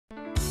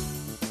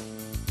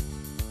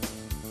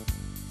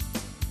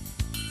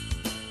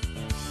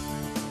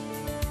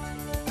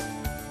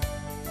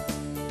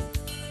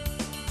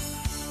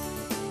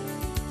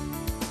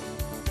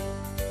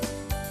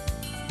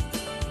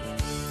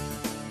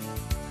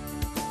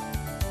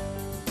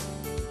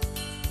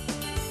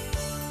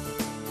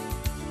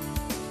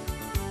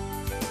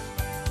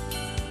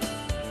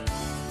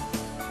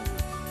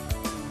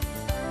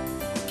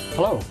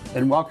Hello,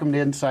 and welcome to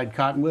Inside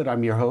Cottonwood.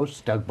 I'm your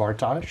host, Doug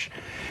Bartosh,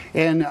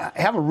 and I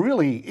have a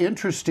really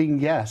interesting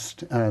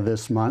guest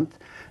this month,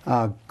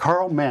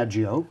 Carl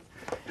Maggio,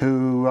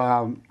 who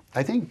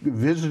I think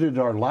visited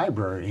our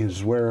library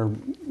is where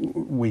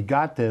we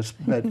got this,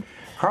 but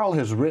Carl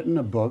has written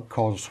a book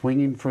called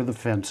Swinging for the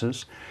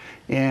Fences,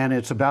 and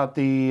it's about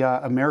the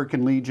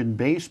American Legion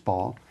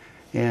baseball,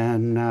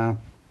 and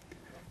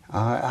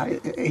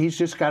he's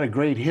just got a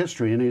great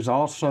history, and he's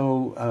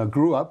also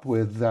grew up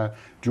with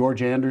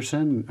George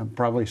Anderson,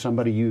 probably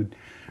somebody you'd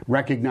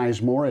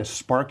recognize more as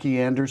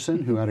Sparky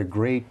Anderson, who had a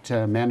great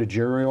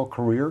managerial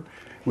career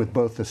with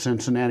both the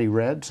Cincinnati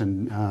Reds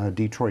and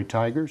Detroit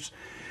Tigers.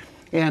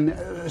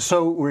 And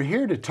so we're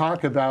here to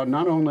talk about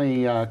not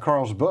only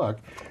Carl's book,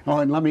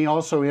 and let me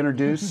also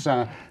introduce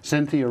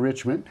Cynthia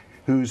Richmond,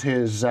 who's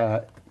his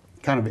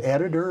kind of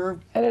editor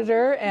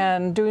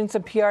and doing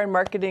some PR and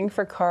marketing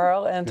for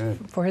Carl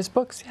and for his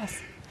books, yes.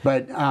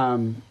 But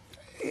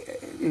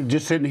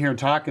just sitting here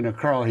talking to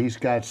Carl, he's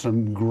got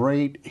some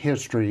great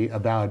history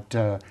about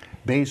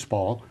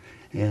baseball,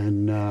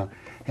 and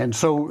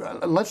so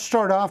let's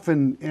start off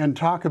and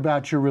talk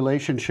about your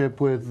relationship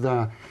with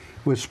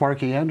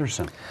Sparky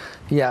Anderson.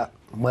 Yeah,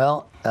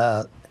 well,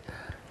 I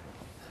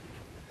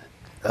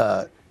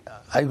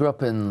grew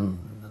up in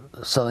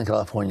Southern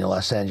California,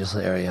 Los Angeles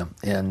area,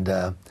 and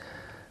that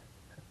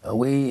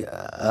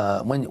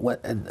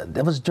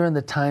was during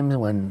the time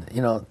when,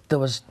 you know, there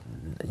was,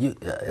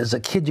 as a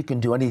kid you can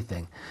do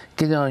anything.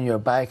 Get on your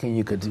bike and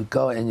you could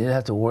go and you didn't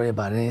have to worry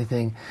about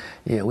anything.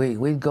 Yeah,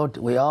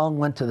 we all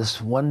went to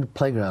this one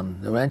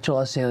playground, the Rancho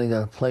La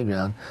Cienega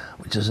playground,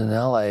 which is in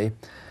L.A.,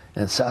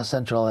 in South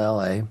Central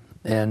L.A.,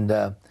 and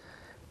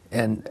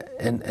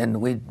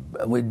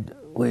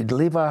we'd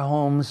leave our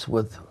homes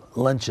with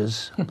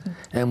lunches,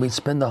 and we'd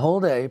spend the whole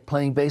day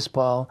playing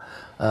baseball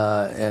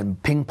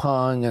and ping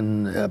pong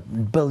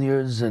and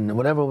billiards and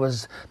whatever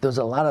was. There was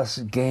a lot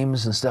of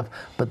games and stuff,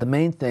 but the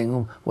main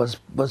thing was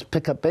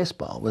pickup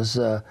baseball. Was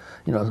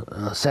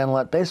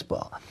sandlot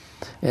baseball,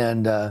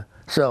 and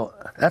so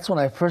that's when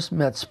I first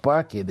met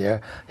Sparky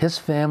there. His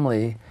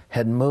family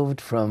had moved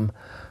from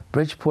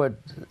Bridgeport,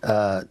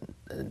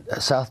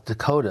 South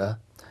Dakota,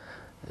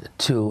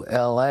 to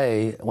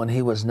L.A. when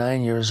he was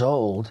 9 years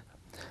old.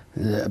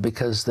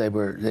 Because they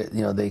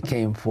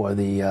came for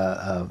the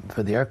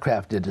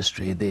aircraft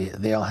industry.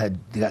 They all had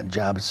got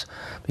jobs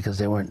because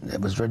they weren't.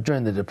 It was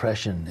during the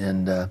Depression,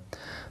 and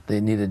they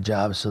needed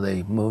jobs, so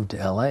they moved to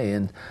L.A.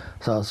 And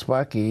so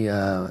Sparky,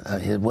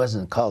 it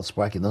wasn't called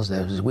Sparky in those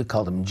days. We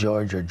called him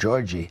George or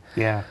Georgie.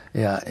 Yeah.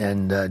 Yeah,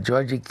 and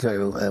Georgie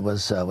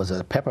was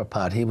a pepper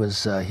pot. He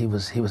was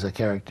a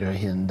character,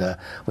 and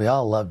we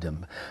all loved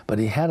him. But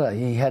he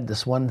had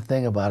this one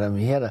thing about him.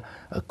 He had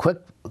a quick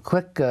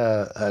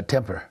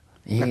temper.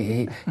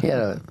 He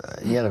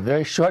had a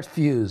very short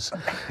fuse,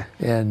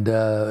 and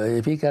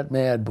if he got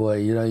mad, boy,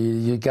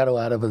 you got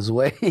out of his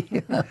way.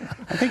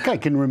 I think I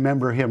can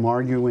remember him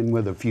arguing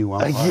with a few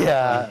umpires.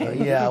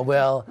 Yeah.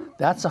 Well,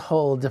 that's a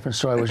whole different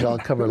story, which I'll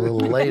cover a little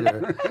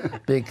later,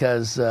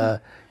 because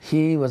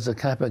he was the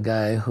type of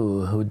guy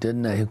who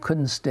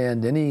couldn't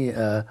stand any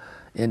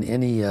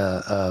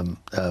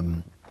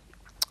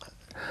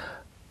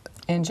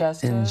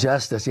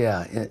Injustice,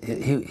 yeah.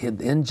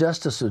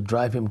 Injustice would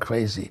drive him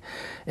crazy.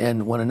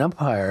 And when an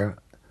umpire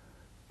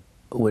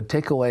would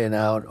take away an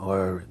out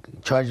or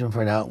charge him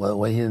for an out,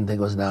 well, he didn't think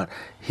it was an out,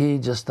 he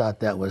just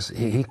thought that was,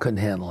 he couldn't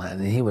handle that,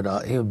 and he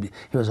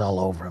was all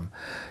over him.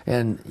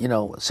 And,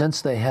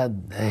 since they have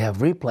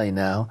replay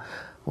now,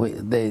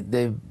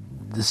 they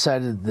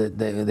decided that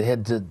they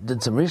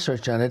did some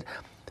research on it,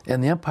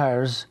 and the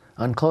umpires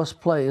on close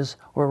plays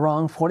were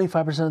wrong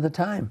 45% of the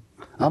time.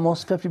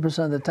 Almost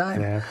 50% of the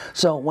time. Yeah.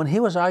 So when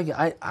he was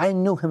arguing, I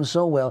knew him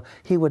so well,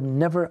 he would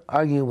never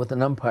argue with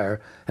an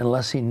umpire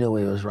unless he knew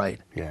he was right.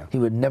 Yeah. He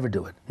would never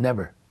do it,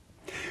 never.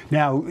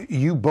 Now,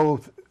 you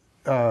both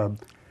kind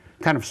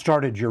of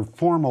started your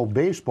formal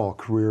baseball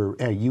career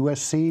at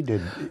USC.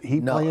 Did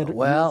he play at USC?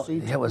 Well,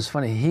 it was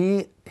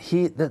funny.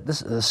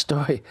 The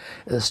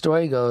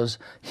story goes,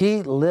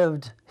 he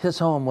lived his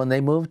home when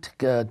they moved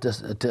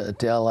to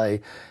LA.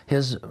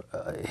 His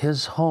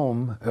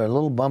home, or a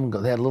little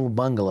bungalow. They had little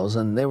bungalows,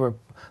 and they were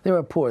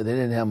poor. They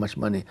didn't have much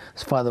money.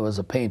 His father was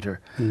a painter,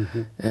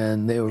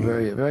 and they were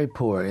very, very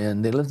poor.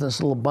 And they lived in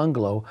this little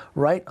bungalow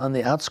right on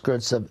the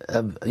outskirts of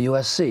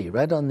USC,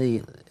 right on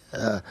the.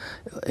 At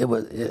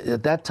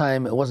that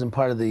time it wasn't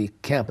part of the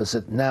campus.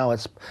 Now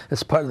it's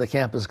part of the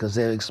campus because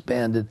they've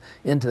expanded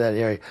into that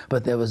area.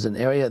 But there was an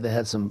area that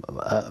had some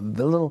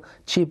little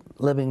cheap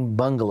living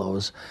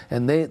bungalows,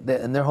 and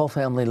their whole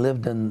family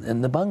lived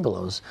in the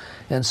bungalows.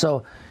 And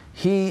so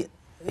he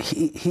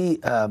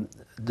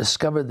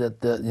discovered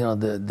that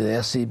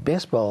the SC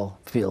baseball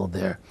field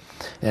there,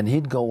 and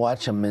he'd go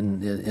watch him,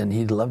 and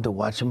he'd love to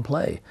watch him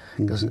play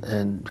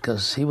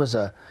because he was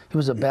a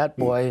bat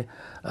boy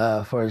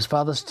for his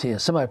father's team,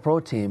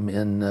 semi-pro team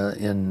in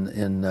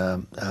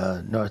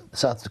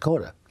South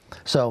Dakota.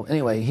 So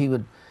anyway, he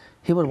would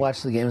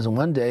watch the games, and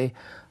one day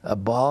a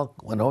ball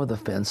went over the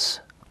fence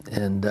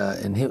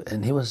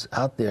and he was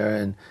out there,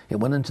 and he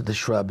went into the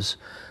shrubs,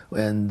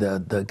 and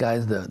the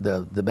guys,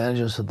 the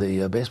managers of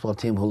the baseball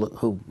team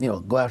who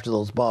go after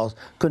those balls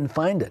couldn't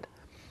find it.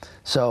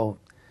 So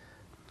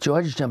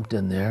George jumped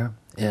in there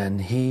and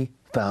he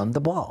found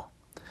the ball.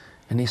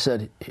 And he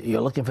said,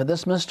 "You're looking for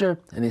this, mister?"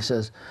 And he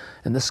says,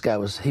 and this guy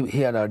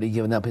he had already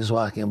given up. He's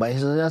walking by. He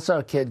says, "That's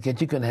our kid,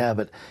 you can have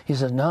it." He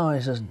says, "No,"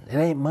 he says, "it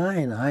ain't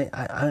mine.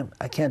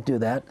 I can't do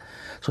that."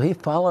 So he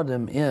followed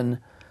him in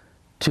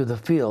to the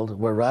field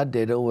where Rod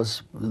Dado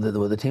was,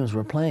 where the teams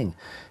were playing,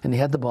 and he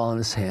had the ball in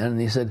his hand,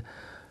 and he said,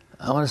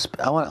 "I want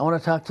to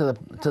talk to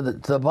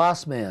the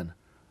boss man."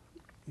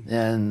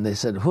 And they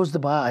said, "Who's the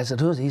boss?" I said,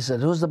 "Who's?" He said,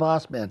 "Who's the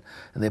boss man?"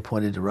 And they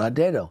pointed to Rod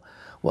Dado.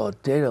 Well,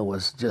 Dado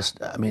was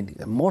just, I mean,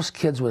 most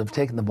kids would have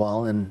taken the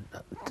ball and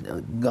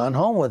gone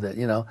home with it,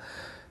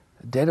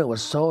 Dado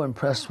was so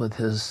impressed with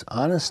his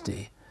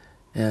honesty,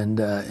 and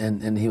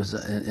he was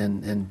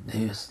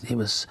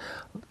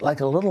like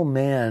a little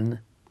man,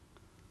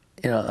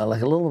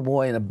 like a little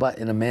boy in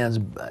a man's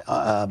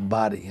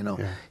body,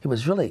 Yeah. He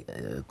was really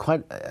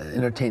quite an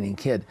entertaining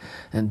kid,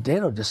 and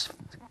Dado just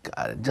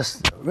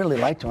really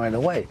liked him right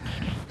away.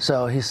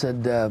 So he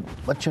said,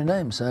 "What's your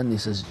name, son?" He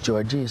says,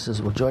 "Georgie." He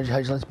says, "Well, Georgie,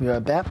 how'd you like to be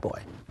our bat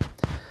boy?"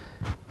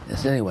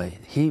 So anyway,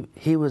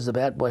 he was the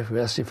bat boy for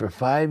SC for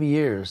 5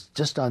 years,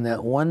 just on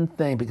that one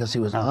thing, because he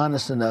was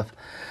honest enough,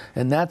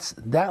 and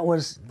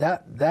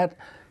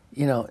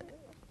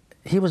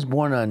he was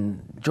born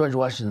on George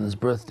Washington's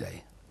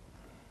birthday.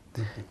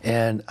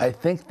 And I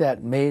think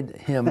that made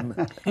him.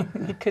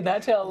 He could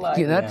not tell a lie.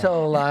 He could not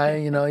tell a lie.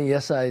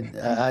 Yes,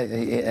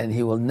 and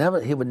he would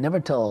never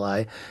tell a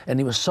lie. And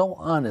he was so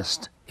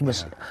honest.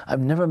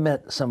 I've never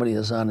met somebody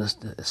as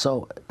honest,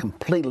 so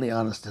completely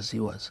honest as he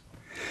was.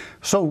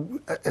 So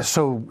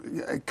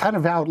kind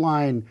of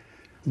outline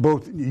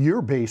both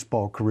your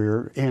baseball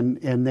career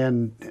and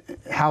then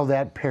how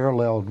that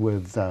paralleled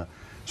with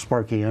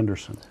Sparky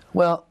Anderson.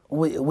 Well,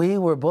 we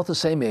were both the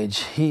same age.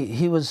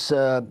 He was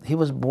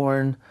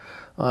born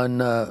on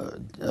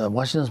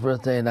Washington's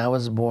birthday, and I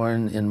was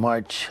born in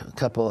March,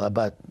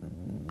 about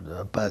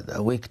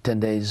a week, 10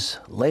 days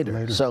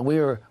later. So we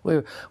were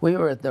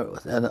at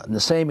the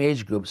same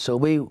age group. So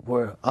we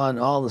were on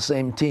all the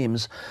same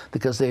teams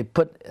because they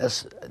put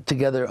us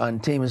together on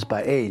teams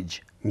by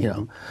age.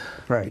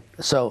 Right.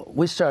 So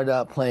we started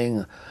out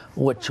playing,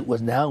 which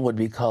would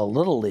be called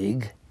Little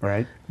League.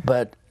 Right.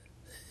 But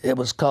it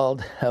was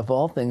called, of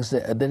all things, they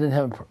didn't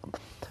have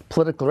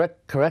political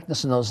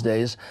correctness in those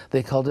days.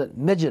 They called it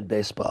midget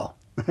baseball.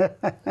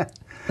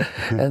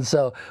 And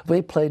so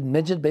we played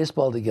midget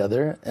baseball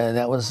together, and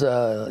that was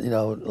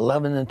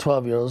 11 and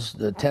 12-year-olds,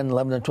 10,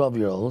 11 and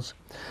 12-year-olds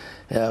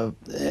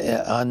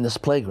on this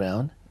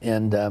playground.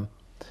 And the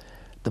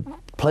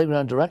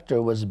playground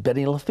director was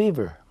Benny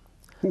Lefevre.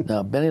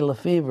 Now Benny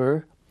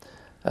Lefevre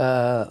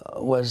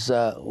was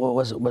a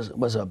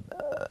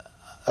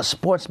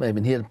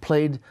sportsman. He had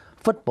played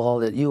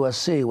football at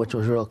USC, which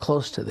was real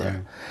close to there.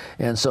 Right.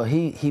 And so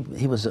he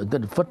was a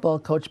good football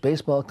coach,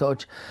 baseball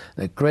coach,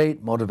 and a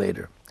great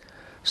motivator.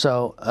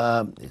 So,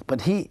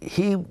 but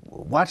he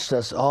watched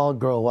us all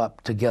grow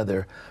up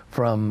together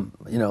from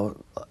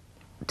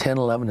 10,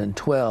 11, and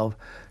 12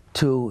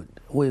 to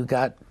we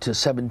got to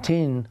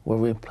 17,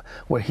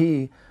 where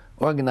he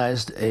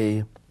organized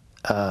a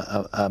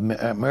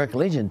American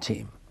Legion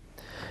team.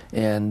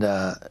 And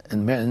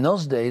in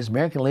those days,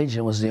 American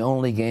Legion was the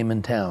only game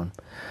in town.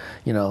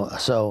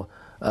 So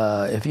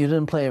if you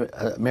didn't play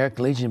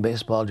American Legion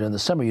baseball during the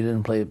summer, you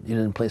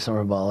didn't play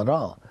summer ball at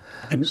all.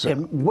 And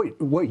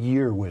what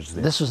year was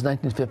this? This was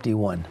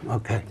 1951.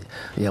 Okay.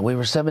 Yeah, we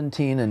were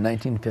 17 in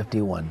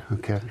 1951.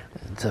 Okay.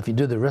 So if you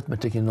do the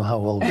arithmetic, you know how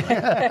old we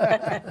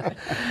are.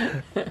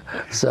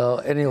 So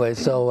anyway,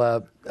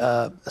 so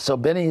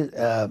Benny,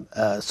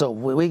 so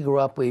we grew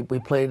up. We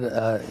played,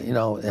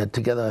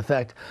 together. In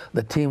fact,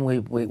 the team we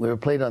were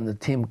played on the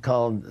team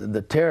called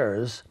the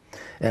Terrors,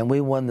 and we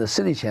won the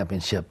city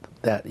championship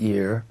that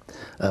year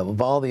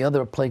of all the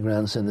other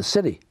playgrounds in the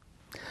city.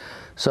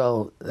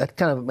 So that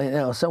kind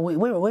of, so we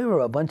were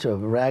a bunch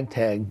of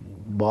ragtag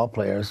ball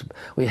players.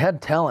 We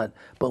had talent,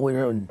 but we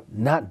were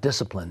not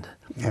disciplined.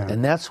 Yeah.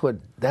 And that's what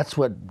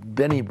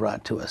Benny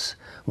brought to us.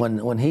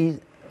 When he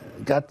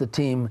got the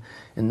team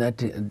in that,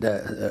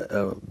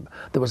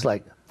 there was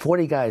like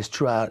 40 guys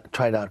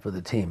tried out for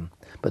the team,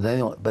 but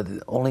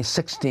only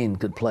 16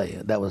 could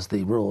play. That was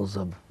the rules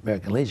of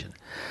American Legion.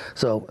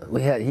 So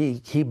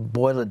he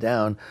boiled it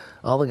down.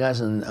 All the guys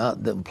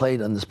that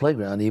played on this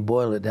playground, he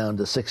boiled it down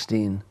to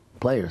 16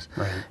 players.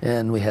 Right.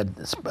 And we had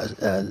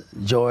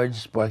George,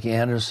 Sparky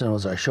Anderson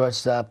was our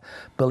shortstop.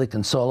 Billy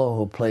Consolo,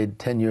 who played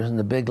 10 years in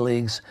the big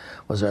leagues,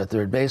 was our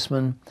third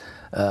baseman.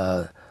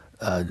 Billy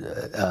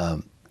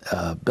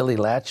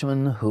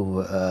Latchman,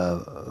 who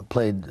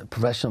played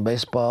professional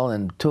baseball,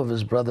 and two of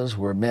his brothers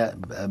were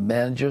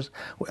managers,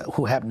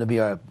 who happened to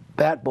be our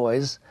bat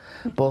boys,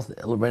 both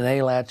Renee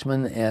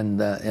Latchman and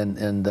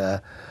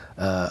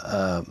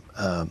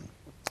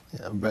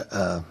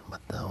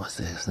what's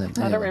his name?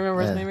 I don't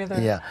remember his name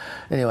either. Yeah.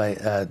 Anyway,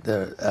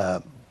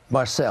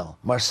 Marcel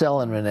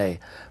and Renee,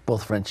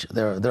 both French.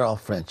 They're all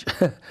French,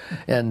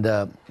 and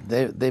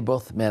they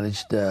both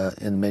managed in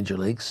the major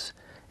leagues.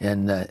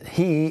 And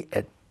he,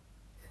 at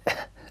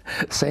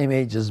same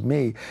age as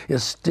me,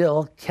 is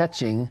still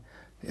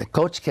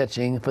coach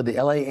catching for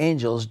the LA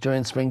Angels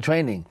during spring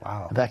training.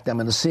 Wow! In fact, I'm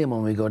going to see him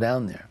when we go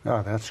down there.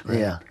 Oh, that's great.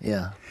 Yeah,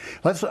 yeah.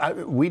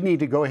 We need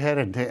to go ahead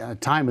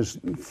and time is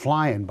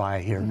flying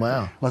by here.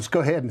 Wow. Let's go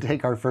ahead and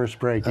take our first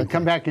break and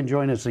come back and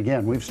join us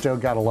again. We've still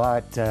got a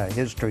lot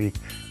history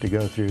to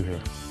go through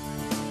here.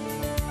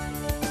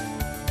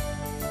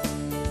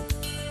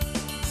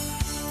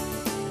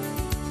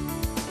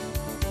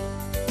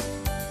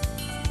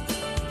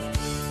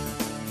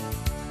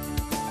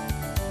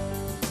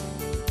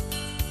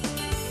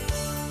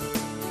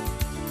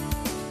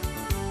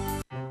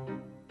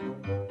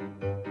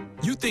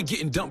 You think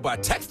getting dumped by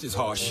text is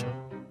harsh?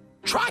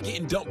 Try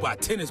getting dumped by a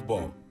tennis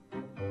ball.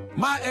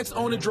 My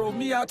ex-owner drove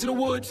me out to the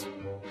woods,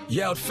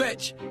 yelled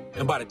fetch,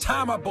 and by the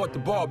time I brought the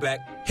ball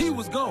back, he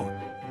was gone.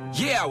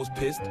 Yeah, I was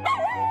pissed.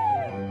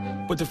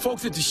 But the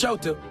folks at the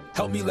shelter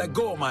helped me let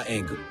go of my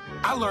anger.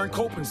 I learned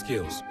coping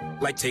skills,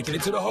 like taking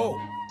it to the hole.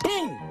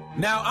 Boom!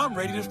 Now I'm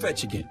ready to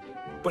fetch again.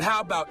 But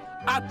how about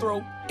I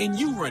throw and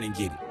you run and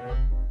get it?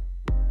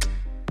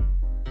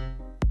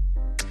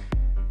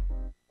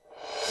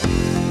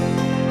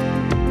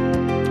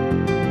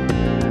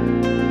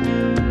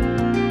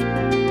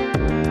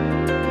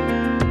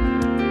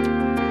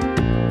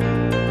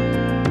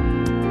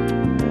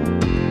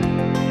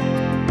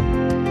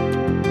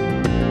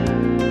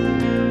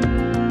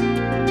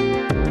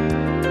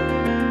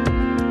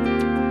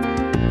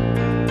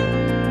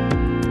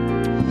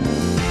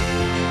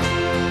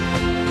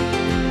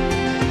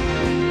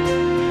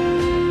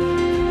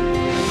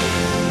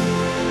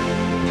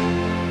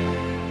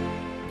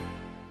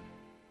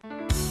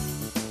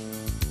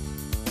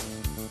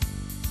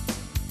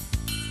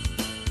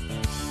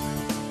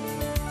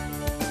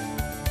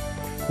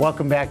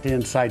 Welcome back to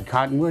Inside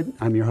Cottonwood.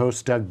 I'm your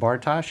host, Doug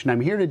Bartosh, and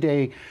I'm here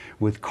today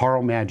with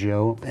Carl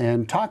Maggio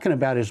and talking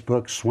about his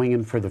book,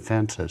 Swinging for the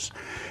Fences.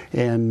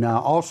 And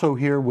also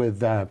here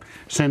with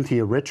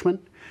Cynthia Richmond,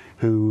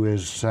 who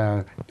is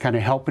kind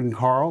of helping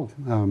Carl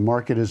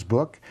market his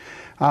book.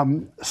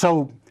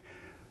 So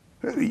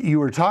you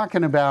were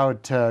talking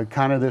about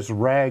kind of this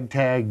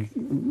ragtag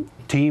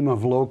team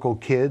of local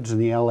kids in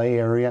the LA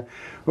area.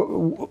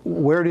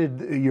 Where did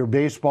your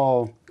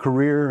baseball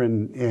career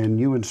and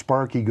you and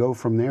Sparky go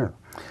from there?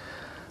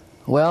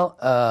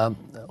 Well,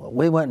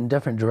 we went in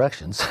different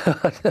directions.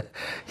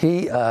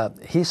 He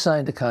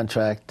signed a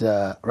contract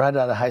right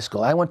out of high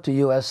school. I went to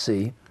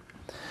USC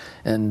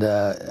and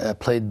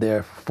played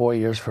there 4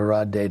 years for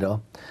Rod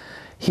Dato.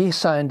 He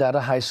signed out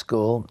of high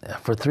school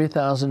for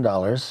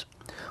 $3,000,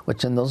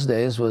 which in those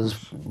days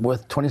was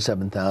worth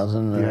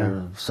 $27,000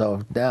 or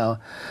so now.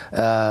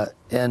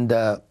 And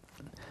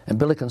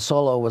Billy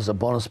Consolo was a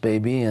bonus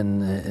baby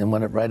and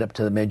went right up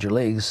to the major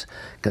leagues,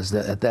 because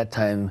at that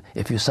time,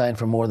 if you signed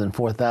for more than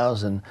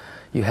 $4,000,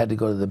 you had to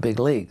go to the big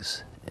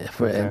leagues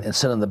and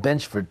sit on the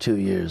bench for 2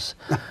 years.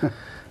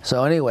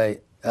 So anyway,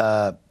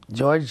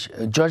 George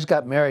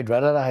got married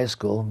right out of high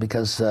school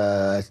because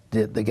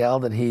the gal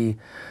that he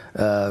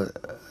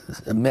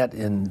met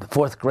in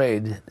 4th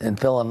grade and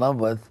fell in love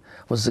with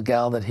was the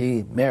gal that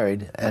he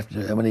married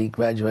when he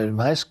graduated from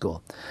high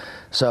school.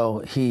 So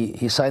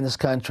he signed this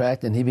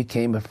contract and he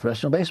became a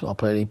professional baseball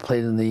player. He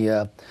played in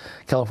the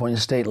California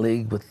State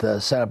League with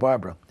Santa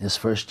Barbara his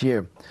first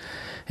year.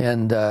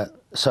 And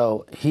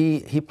so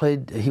he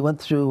went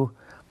through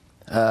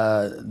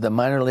the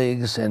minor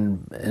leagues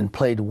and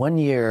played 1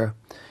 year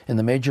in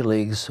the major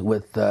leagues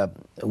with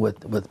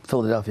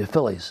Philadelphia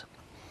Phillies.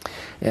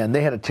 And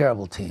they had a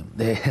terrible team.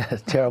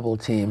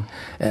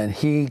 And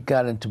he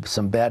got into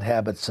some bad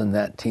habits in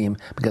that team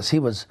because he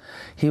was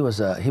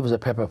a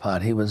pepper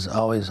pot. He was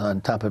always on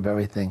top of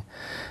everything.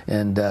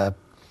 And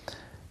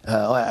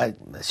I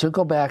should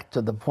go back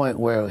to the point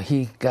where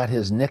he got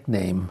his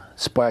nickname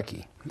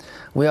Sparky.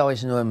 We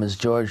always knew him as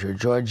George or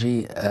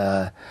Georgie,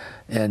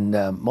 and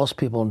most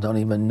people don't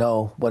even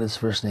know what his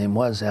first name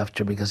was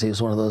after, because he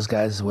was one of those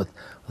guys with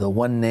the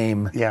one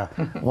name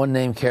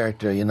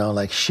character,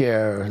 like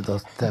Cher or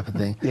those type of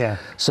thing. Yeah.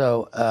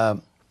 So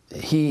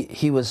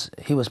he was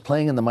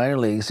playing in the minor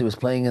leagues. He was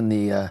playing in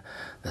the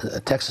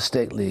Texas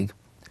State League,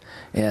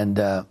 and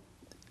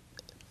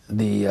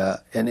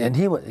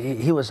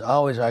he was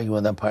always arguing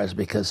with umpires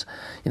because,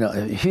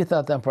 if he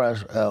thought the umpire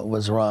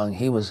was wrong,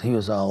 he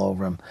was all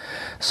over him.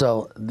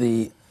 So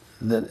the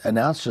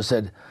announcer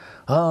said,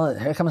 "Oh,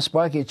 here comes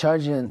Sparky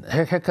charging.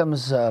 Here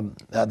comes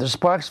there's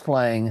sparks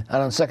flying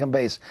out on second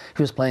base."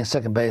 He was playing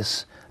second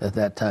base at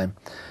that time,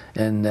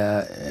 and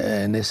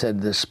they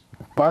said the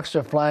sparks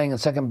are flying at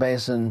second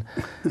base, and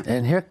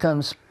here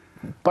comes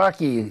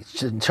Sparky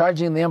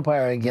charging the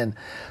umpire again.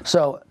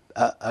 So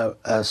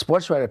a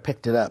sports writer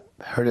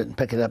heard it and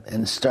picked it up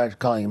and started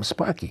calling him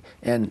Sparky,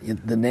 and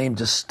the name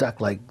just stuck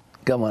like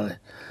gum on it.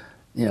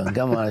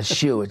 gum on his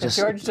shoe. It just,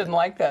 George didn't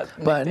like that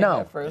but nickname no,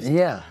 at first.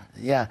 yeah.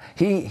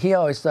 He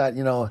always thought,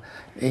 he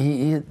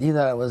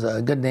thought it was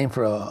a good name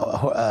for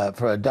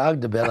a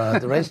dog to bet on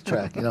at the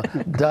racetrack,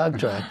 dog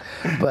track.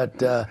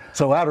 But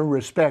so out of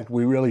respect,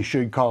 we really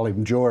should call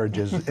him George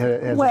as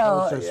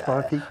opposed to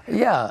Sparky.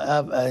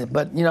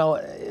 But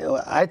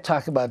I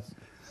talk about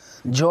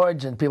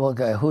George, and people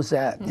go, "Who's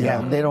that?"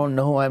 They don't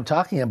know who I'm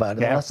talking about.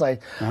 Unless I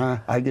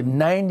did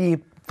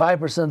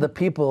 95% of the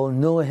people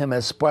knew him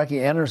as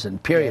Sparky Anderson.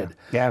 Period.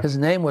 His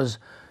name was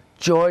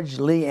George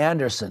Lee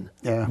Anderson,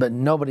 but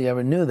nobody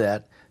ever knew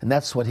that, and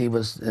that's what he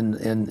was. He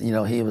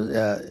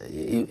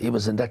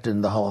was inducted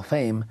in the Hall of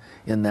Fame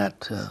with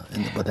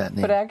that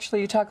name. But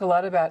actually, you talk a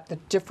lot about the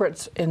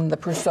difference in the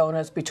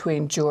personas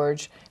between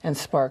George and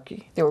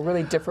Sparky. They were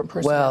really different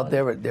personalities.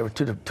 Well, they were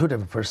two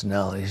different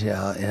personalities,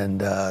 and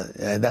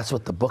that's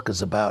what the book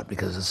is about,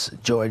 because it's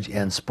George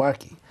and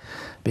Sparky,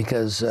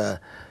 because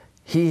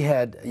he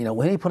had,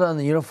 when he put on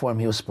the uniform,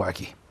 he was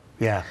Sparky.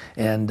 Yeah.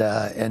 And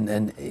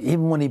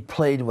even when he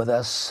played with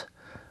us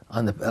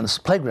on the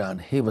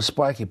playground, he was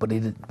Sparky, but he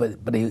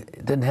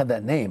didn't have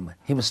that name.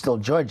 He was still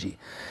Georgie.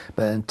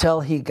 But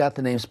until he got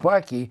the name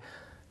Sparky,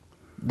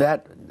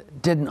 that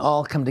didn't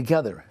all come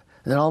together.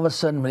 And then all of a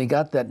sudden, when he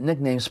got that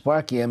nickname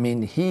Sparky,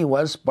 he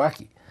was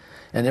Sparky.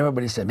 And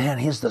everybody said, "Man,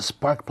 he's the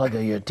spark plug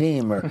of your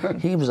team," or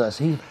he is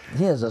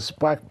a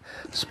spark,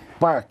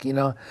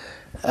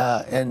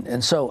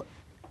 and so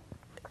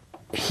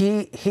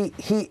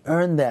he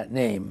earned that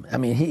name.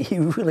 He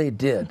really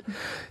did.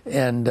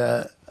 And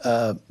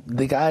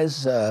the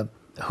guys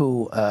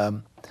who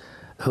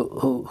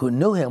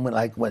knew him,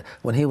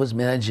 when he was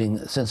managing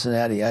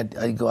Cincinnati,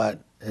 I'd go out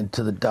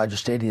into the Dodger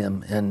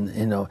Stadium and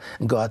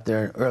go out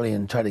there early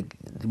and try to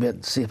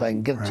see if I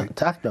can get to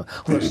talk to him.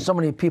 Well, there's so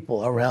many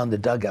people around the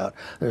dugout.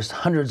 There's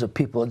hundreds of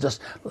people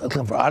just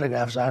looking for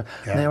autographs, and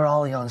they were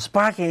all yelling,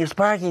 "Sparky,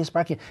 Sparky,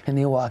 Sparky!" And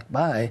he walked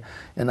by,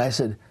 and I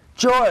said,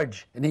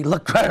 "George," and he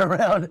looked right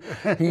around.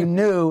 He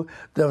knew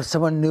that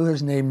someone knew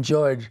his name,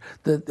 George.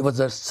 That it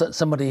was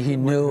somebody he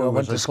knew or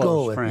went to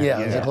school with. Friend. Yeah,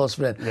 it was a close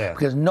friend. Yeah.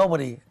 Because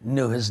nobody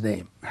knew his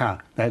name.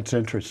 That's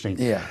interesting.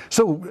 Yeah.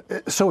 So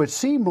it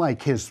seemed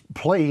like his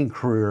playing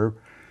career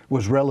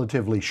was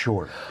relatively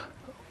short.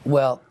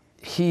 Well,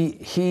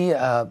 he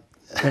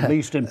at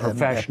least in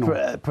professional.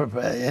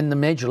 In the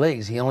major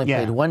leagues, he only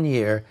played 1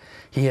 year.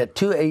 He had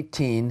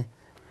 218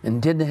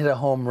 and didn't hit a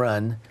home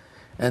run,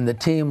 and the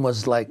team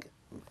was like,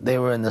 they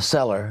were in the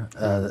cellar,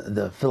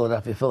 the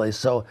Philadelphia Phillies.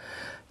 So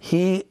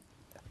he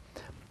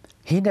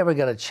never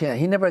got a chance.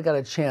 He never got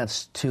a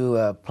chance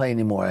to play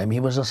anymore. He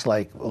was just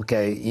like,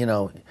 okay,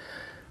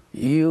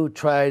 you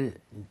tried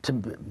to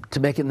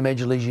make it in the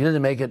major leagues. You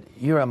didn't make it.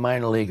 You're a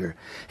minor leaguer.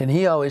 And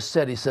he always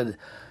said,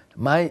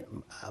 my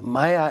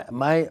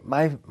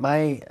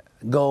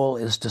goal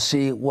is to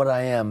see what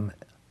I am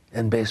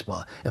in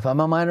baseball. If I'm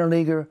a minor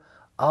leaguer,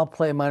 I'll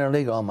play minor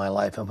league all my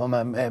life. If I'm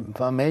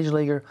a major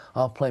leaguer,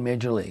 I'll play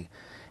major league.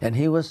 And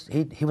he was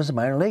a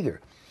minor leaguer.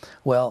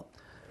 Well,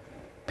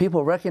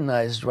 people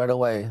recognized right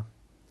away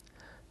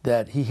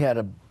that he had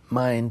a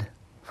mind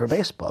for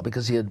baseball,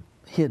 because he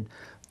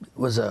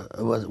was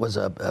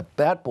a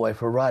bat boy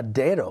for Rod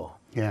Dedeaux.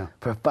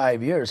 For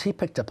 5 years. He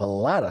picked up a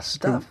lot of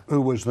stuff.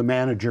 Who was the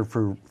manager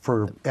for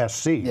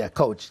SC? Yeah,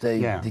 coach.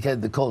 They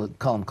call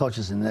them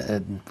coaches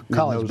in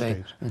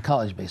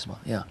college baseball.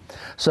 Yeah.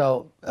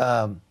 So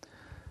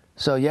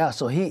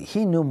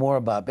he knew more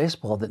about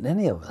baseball than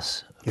any of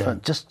us.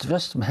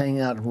 Just hanging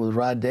out with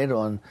Rod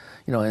Dedeaux,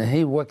 and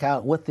he'd work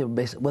out with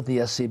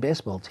the SC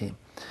baseball team.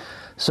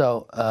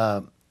 So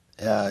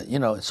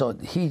so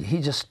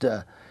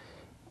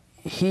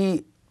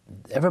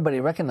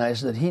everybody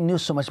recognized that he knew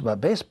so much about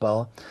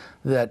baseball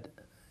that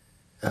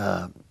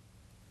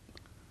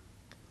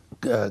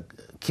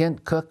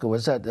Kent Cook, or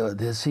was that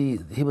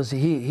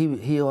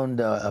he owned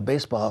a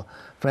baseball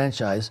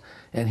franchise,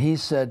 and he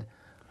said,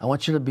 "I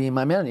want you to be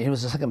my manager." He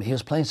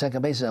was playing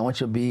second base. "I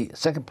want you to be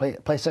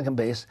play second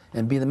base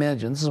and be the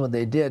manager." And this is what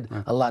they did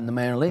a lot in the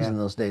minor leagues in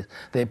those days.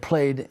 They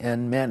played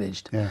and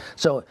managed.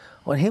 So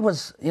when he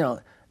was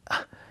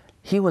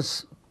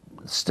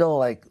still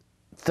like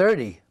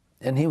 30,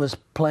 and he was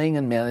playing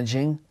and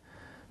managing,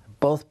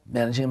 both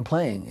managing and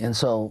playing. And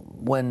so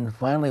when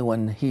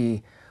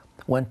he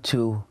went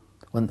to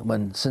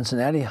when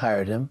Cincinnati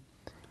hired him,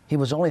 he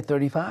was only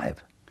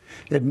 35.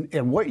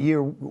 And what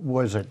year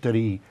was it that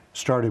he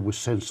started with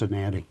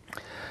Cincinnati?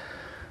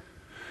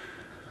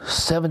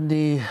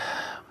 70,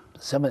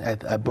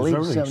 I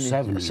believe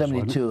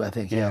 72, I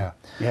think. Yeah.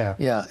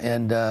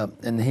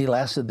 And he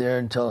lasted there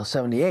until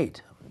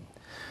 78.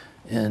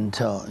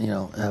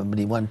 But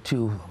he won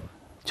two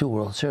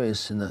World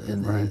Series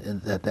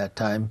at that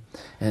time,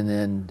 and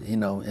then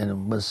and it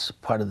was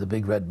part of the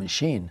Big Red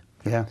Machine.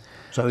 Yeah.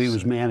 So he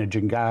was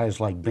managing guys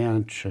like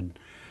Bench and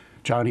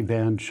Johnny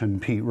Bench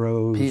and Pete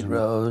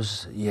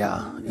Rose.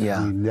 Yeah.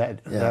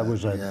 That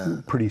was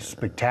a pretty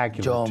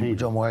spectacular team.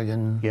 Joe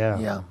Morgan.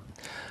 Yeah.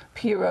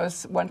 Pete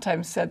Rose one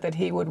time said that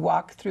he would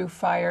walk through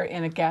fire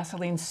in a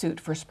gasoline suit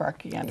for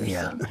Sparky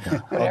Anderson. Yeah.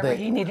 Whatever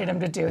he needed him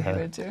to do, he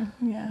would do.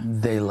 Yeah.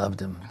 They loved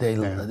him.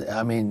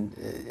 I mean,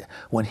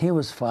 when he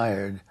was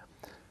fired,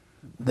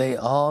 they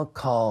all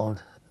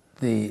called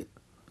the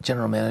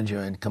general manager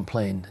and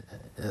complained,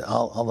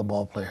 all the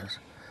ball players.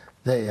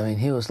 I mean,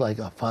 he was like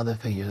a father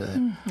figure to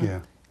them.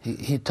 Yeah.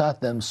 He taught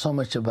them so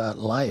much about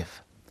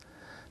life.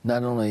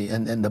 Not only,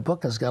 and the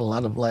book has got a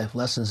lot of life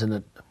lessons in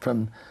it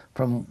from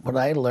what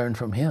I learned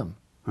from him.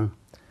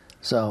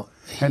 So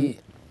he...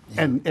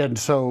 And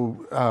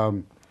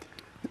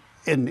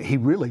he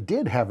really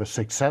did have a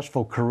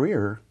successful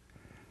career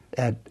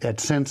at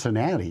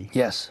Cincinnati.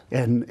 Yes.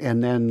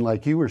 And then,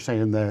 like you were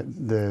saying,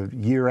 the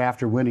year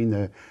after winning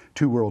the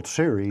 2 World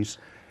Series,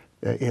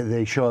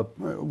 they show up,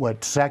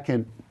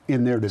 second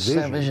in their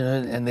division.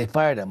 And they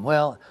fired him.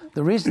 Well,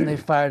 the reason they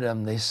fired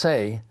him, they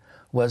say,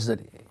 was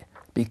that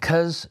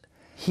because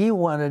they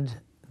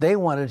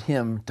wanted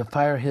him to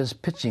fire his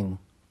pitching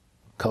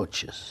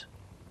coaches.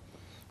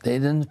 They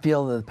didn't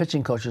feel that the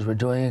pitching coaches were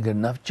doing a good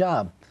enough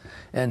job.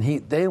 And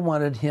they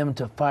wanted him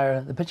to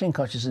fire the pitching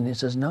coaches, and he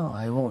says, no,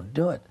 I won't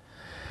do it.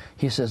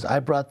 He says, I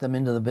brought them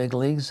into the big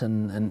leagues,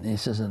 and he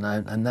says, and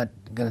I'm not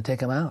going to take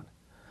them out.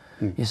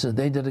 He said,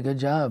 they did a good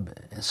job.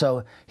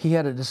 So he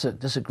had a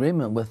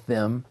disagreement with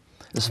them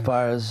as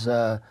far as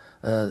the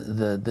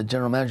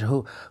general manager,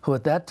 who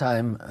at that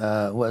time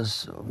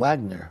was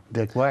Wagner.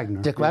 Dick Wagner.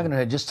 Dick Wagner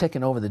had just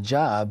taken over the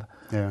job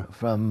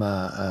from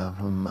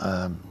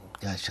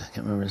gosh, I can't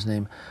remember his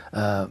name.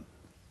 Wassum.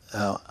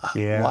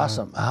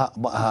 Wassum.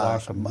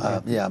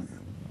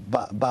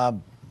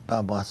 Bob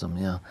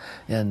Wassum.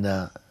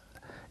 Yeah,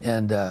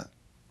 and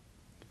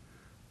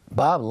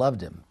Bob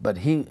loved him, but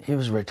he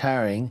was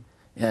retiring,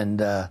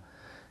 and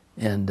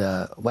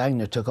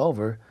Wagner took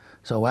over.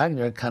 So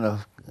Wagner kind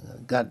of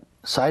got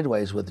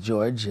sideways with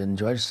George, and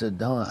George said,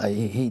 no,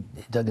 he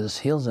dug his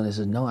heels in. He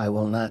said, no, I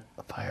will not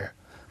fire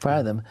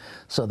them.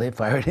 So they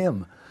fired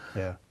him.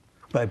 Yeah.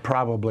 But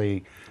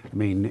probably, I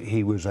mean,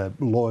 he was a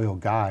loyal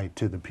guy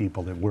to the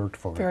people that worked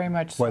for him. Very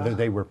much so. Whether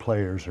they were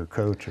players or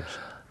coaches.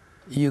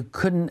 You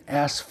couldn't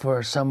ask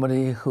for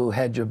somebody who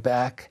had your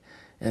back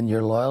and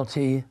your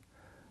loyalty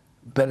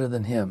better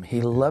than him.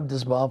 He loved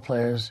his ball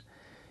players.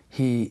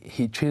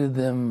 He treated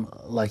them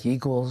like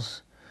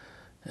equals.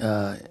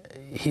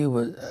 He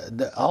was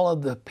all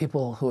of the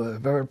people who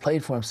have ever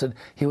played for him said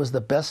he was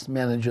the best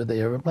manager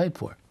they ever played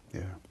for.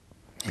 Yeah.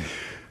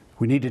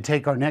 We need to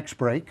take our next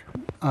break.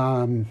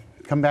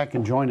 Come back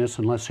and join us,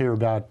 and let's hear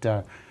about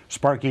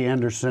Sparky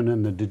Anderson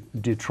and the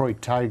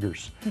Detroit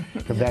Tigers.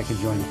 Come back and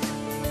join us.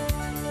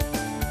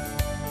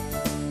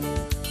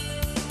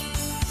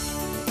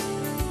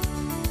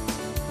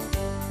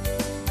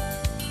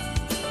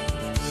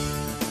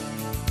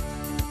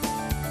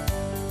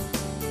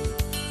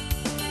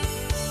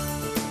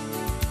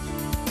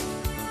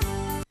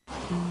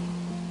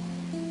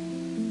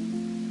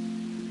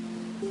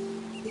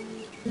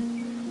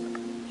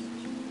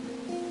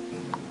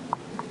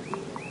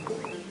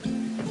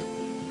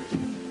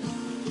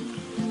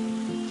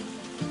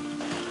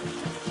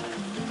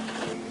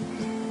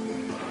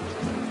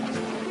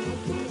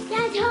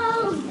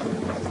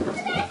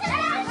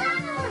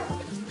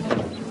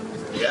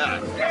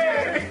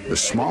 The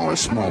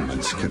smallest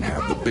moments can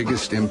have the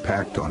biggest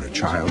impact on a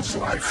child's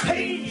life.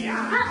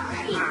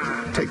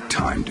 Take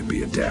time to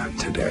be a dad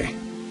today.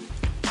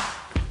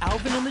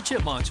 Alvin and the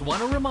Chipmunks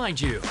want to remind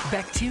you,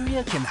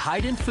 bacteria can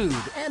hide in food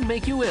and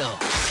make you ill.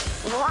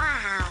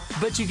 Wow.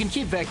 But you can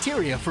keep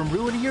bacteria from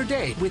ruining your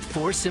day with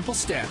 4 simple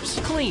steps.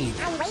 Clean.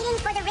 I'm waiting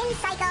for the rinse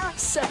cycle.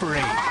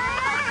 Separate.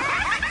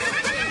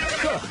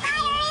 Cook.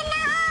 Fire in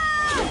the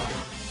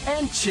hole!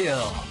 And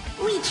chill.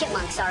 We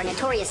chipmunks are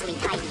notoriously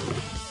tidy.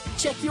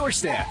 Check your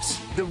steps.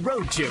 The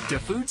road trip to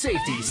food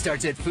safety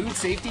starts at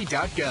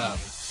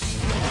foodsafety.gov.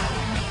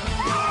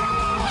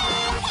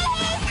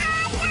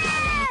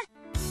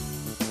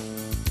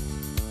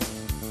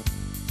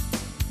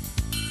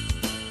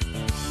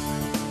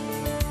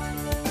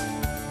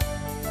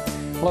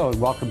 Hello and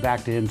welcome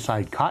back to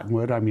Inside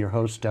Cottonwood. I'm your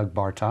host, Doug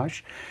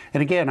Bartosh.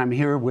 And again, I'm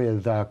here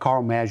with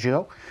Carl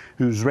Maggio,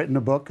 who's written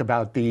a book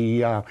about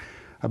the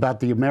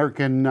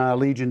American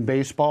Legion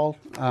baseball,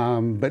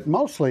 but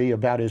mostly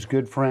about his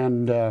good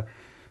friend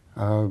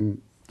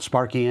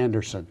Sparky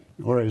Anderson,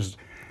 or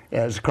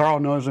as Carl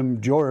knows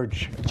him,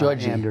 Georgie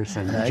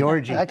Anderson.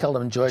 Georgie. I called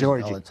him Georgie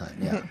all the time.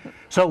 Yeah.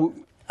 So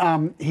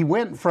he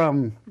went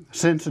from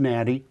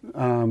Cincinnati,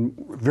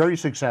 very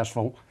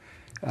successful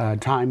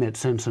time at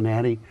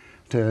Cincinnati,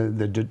 to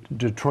the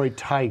Detroit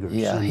Tigers.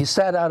 Yeah, he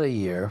sat out a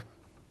year.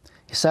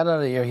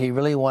 He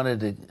really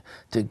wanted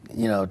to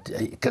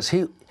because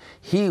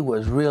he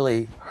was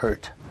really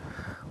hurt.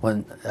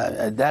 When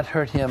that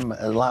hurt him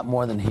a lot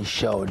more than he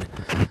showed.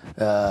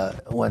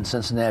 When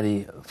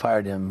Cincinnati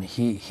fired him,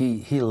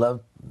 he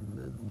loved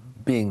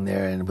being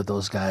there and with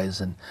those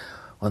guys. And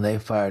when they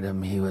fired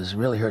him, he was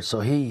really hurt. So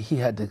he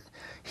had to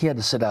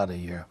sit out a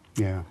year.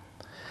 Yeah.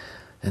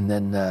 And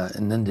then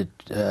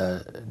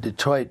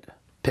Detroit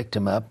picked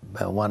him up,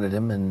 wanted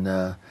him,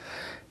 and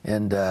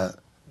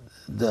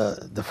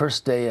the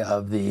first day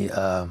of the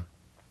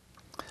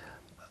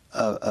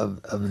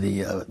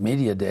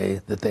media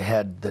day that they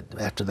had, that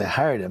after they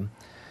hired him,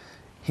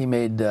 he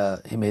made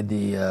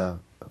the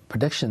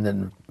prediction that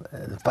in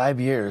 5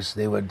 years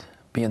they would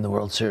be in the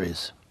World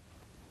Series.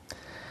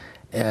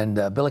 And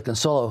Billy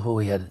Consolo, who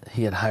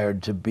he had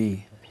hired to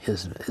be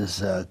his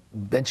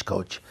bench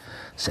coach,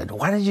 said,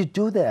 "Why did you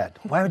do that?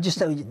 Why would you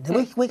say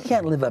we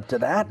can't live up to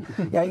that?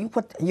 Yeah,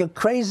 you're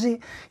crazy."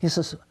 He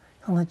says,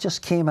 "Well, it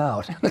just came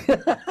out."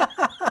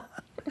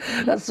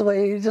 That's the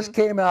way he just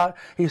came out.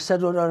 He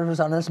said whatever was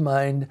on his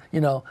mind,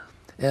 you know,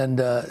 and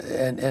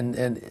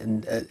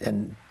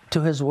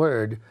to his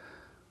word,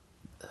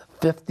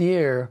 5th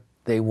year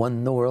they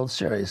won the World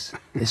Series.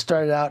 They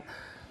started out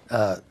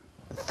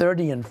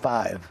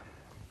 30-5.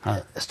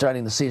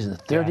 Starting the season,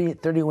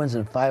 30 wins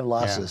and 5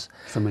 losses. Yeah.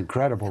 Some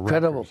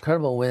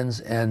incredible wins,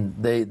 and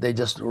they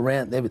just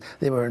ran.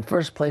 They were in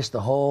first place the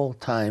whole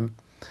time,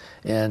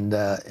 and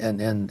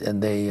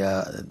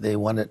they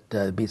won it,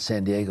 beat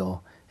San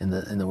Diego in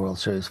the World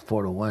Series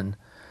 4-1,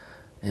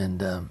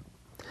 and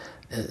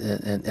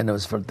it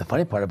was, the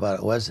funny part about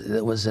it was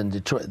in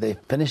Detroit. They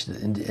finished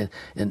it in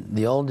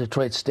the old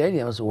Detroit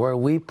stadiums where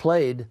we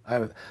played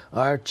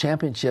our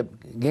championship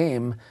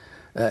game.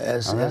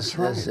 As in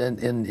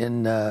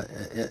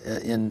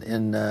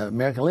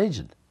American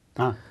Legion.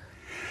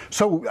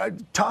 So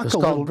talk it was a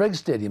called little. Briggs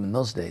Stadium in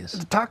those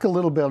days. Talk a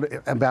little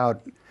bit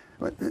about,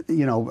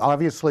 you know,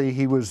 obviously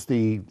he was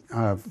the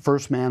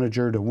first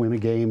manager to win a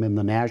game in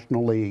the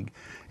National League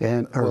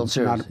and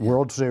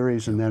World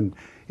Series, and then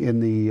in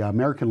the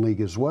American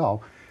League as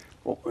well.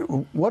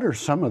 What are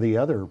some of the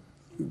other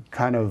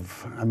kind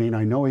of? I mean,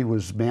 I know he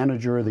was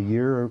Manager of the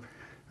Year.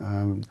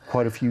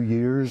 Quite a few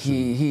years.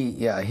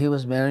 He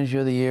was Manager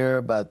of the Year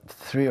about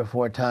 3 or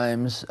 4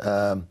 times.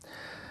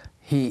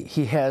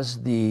 He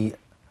has the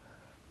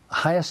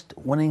highest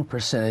winning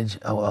percentage,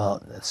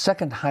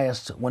 second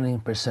highest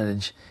winning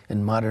percentage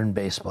in modern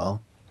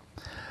baseball.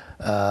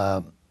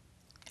 Hall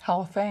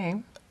of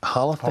Fame.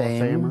 Hall of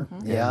Fame. Famer.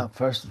 Yeah,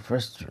 first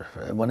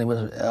when he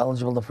was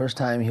eligible the first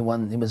time, he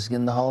was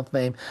in the Hall of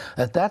Fame.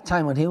 At that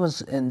time, when he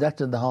was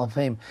inducted to the Hall of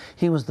Fame,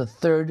 he was the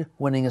 3rd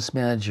winningest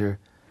manager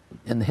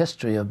in the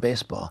history of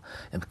baseball.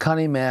 And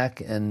Connie Mack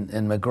and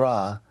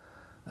McGraw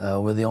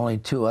were the only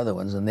 2 other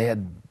ones, and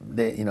you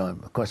know,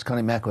 of course,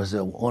 Connie Mack was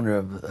the owner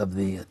of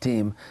the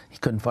team. He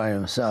couldn't fire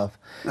himself,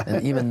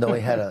 and even though he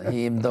had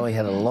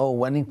a low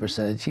winning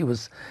percentage, he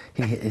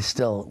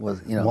still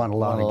was, you know, won a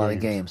lot of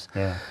games.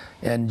 Yeah.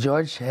 And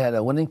George had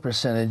a winning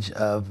percentage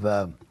of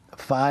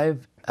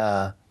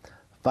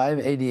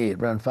 588,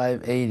 around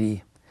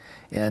 580,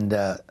 and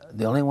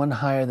the only one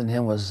higher than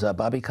him was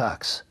Bobby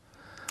Cox.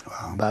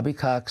 Wow. Bobby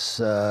Cox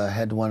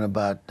had won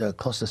about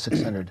close to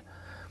 600,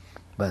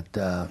 but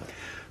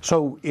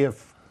so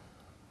if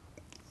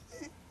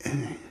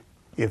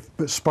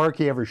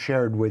Sparky ever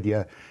shared with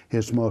you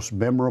his most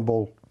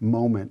memorable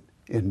moment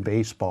in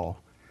baseball,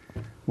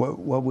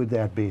 what would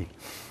that be?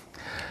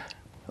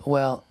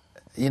 Well,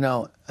 you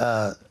know,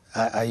 are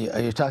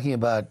you talking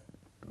about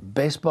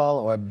baseball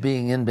or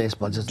being in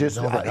baseball?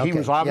 He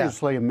was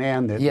obviously a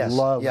man that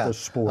loved the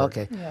sport.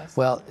 Okay. Yes.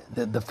 Well,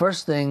 the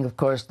first thing, of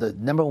course, the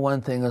number one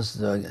thing was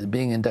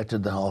being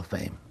inducted to the Hall of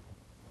Fame,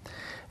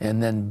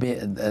 and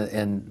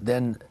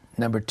then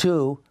number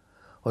 2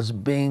 was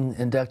being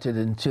inducted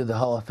into the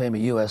Hall of Fame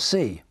at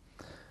USC.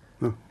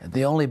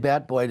 The only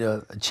bat boy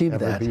to achieve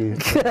that.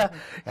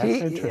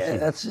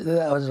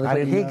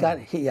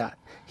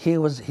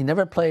 He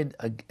never played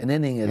an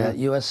inning at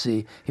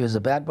USC. He was a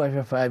bat boy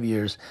for 5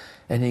 years,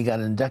 and he got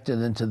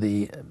inducted into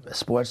the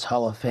Sports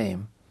Hall of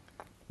Fame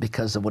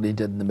because of what he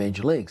did in the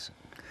major leagues.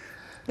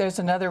 There's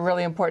another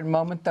really important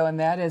moment, though, and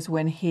that is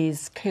when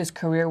his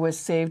career was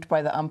saved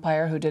by the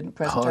umpire who didn't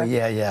press charge. Oh,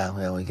 yeah.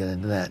 Well, we get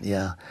into that,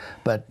 yeah.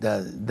 But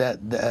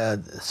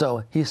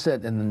so he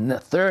said, and the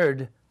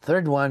third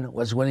one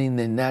was winning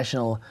the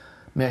National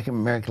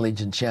American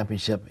Legion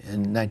Championship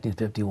in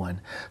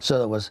 1951.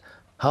 So it was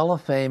Hall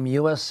of Fame,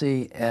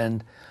 USC,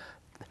 and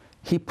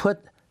he put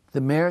the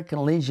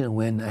American Legion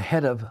win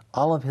ahead of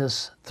all of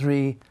his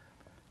 3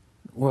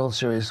 World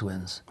Series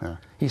wins. Yeah.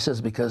 He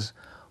says, because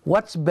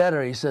what's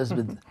better, he says,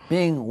 with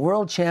being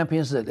world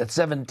champions at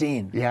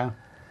 17. Yeah.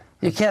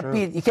 You can't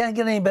get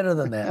any better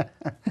than that.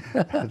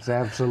 That's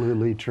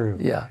absolutely true.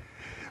 Yeah.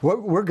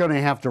 We're going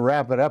to have to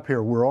wrap it up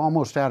here. We're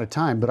almost out of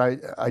time, but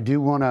I do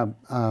want to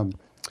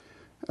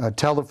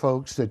tell the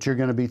folks that you're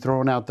going to be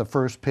throwing out the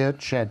first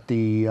pitch at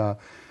the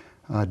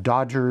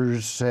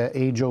Dodgers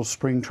Angels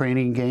spring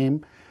training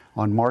game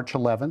on March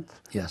 11th.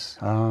 Yes.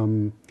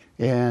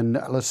 And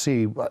let's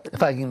see.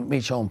 If I can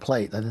reach home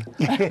plate.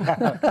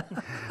 Yeah.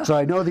 So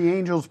I know the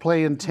Angels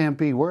play in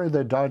Tempe. Where are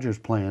the Dodgers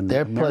playing?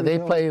 They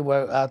play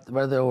where the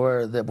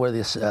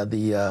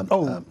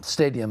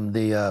stadium,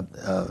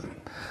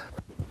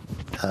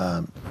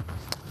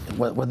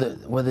 where the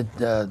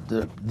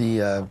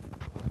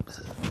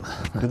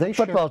do they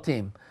football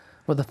team.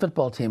 where the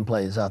football team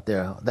plays out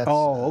there. That's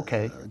Oh,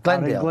 okay.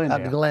 Glendale. Out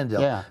Out in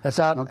Glendale. Yeah. It's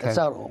out. Okay. It's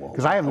out.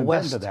 'Cause I haven't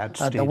west, been to that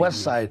the stadium west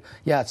yet. side.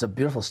 Yeah, it's a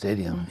beautiful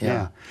stadium.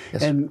 Yeah.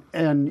 It's-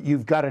 And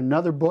you've got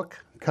another book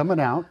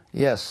coming out.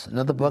 yes,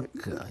 another book.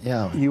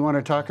 Yeah. You want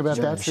to talk about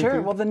that? Sure.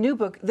 Vicky? Well, the new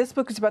book, this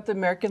book is about the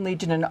American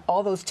Legion and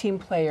all those team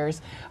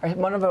players.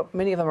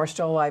 Many of them are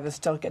still alive and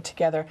still get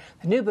together.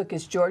 The new book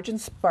is George and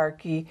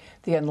Sparky,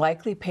 the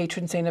unlikely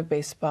patron saint of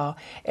baseball,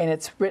 and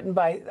it's written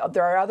by.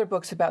 There are other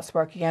books about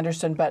Sparky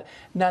Anderson, but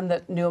none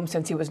that knew him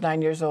since he was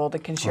 9 years old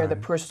and can share the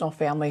personal,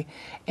 family,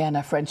 and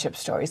friendship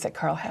stories that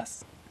Carl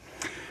has.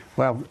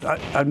 Well,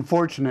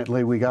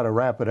 unfortunately, we got to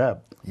wrap it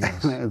up.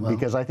 Yes,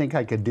 because I think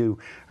I could do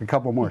a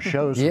couple more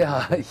shows.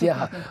 Yeah,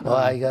 yeah.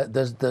 Well,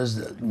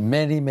 there's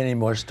many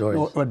more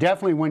stories. Well,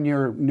 definitely when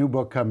your new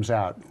book comes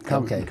out,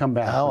 come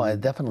back. Oh,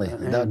 definitely.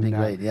 That would be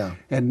great. Yeah.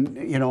 And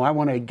I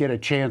want to get a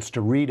chance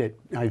to read it.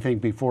 I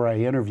think before I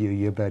interview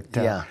you. But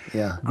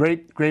yeah.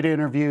 Great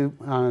interview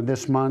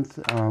this month.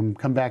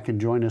 Come back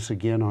and join us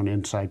again on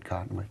Inside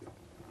Cottonwood.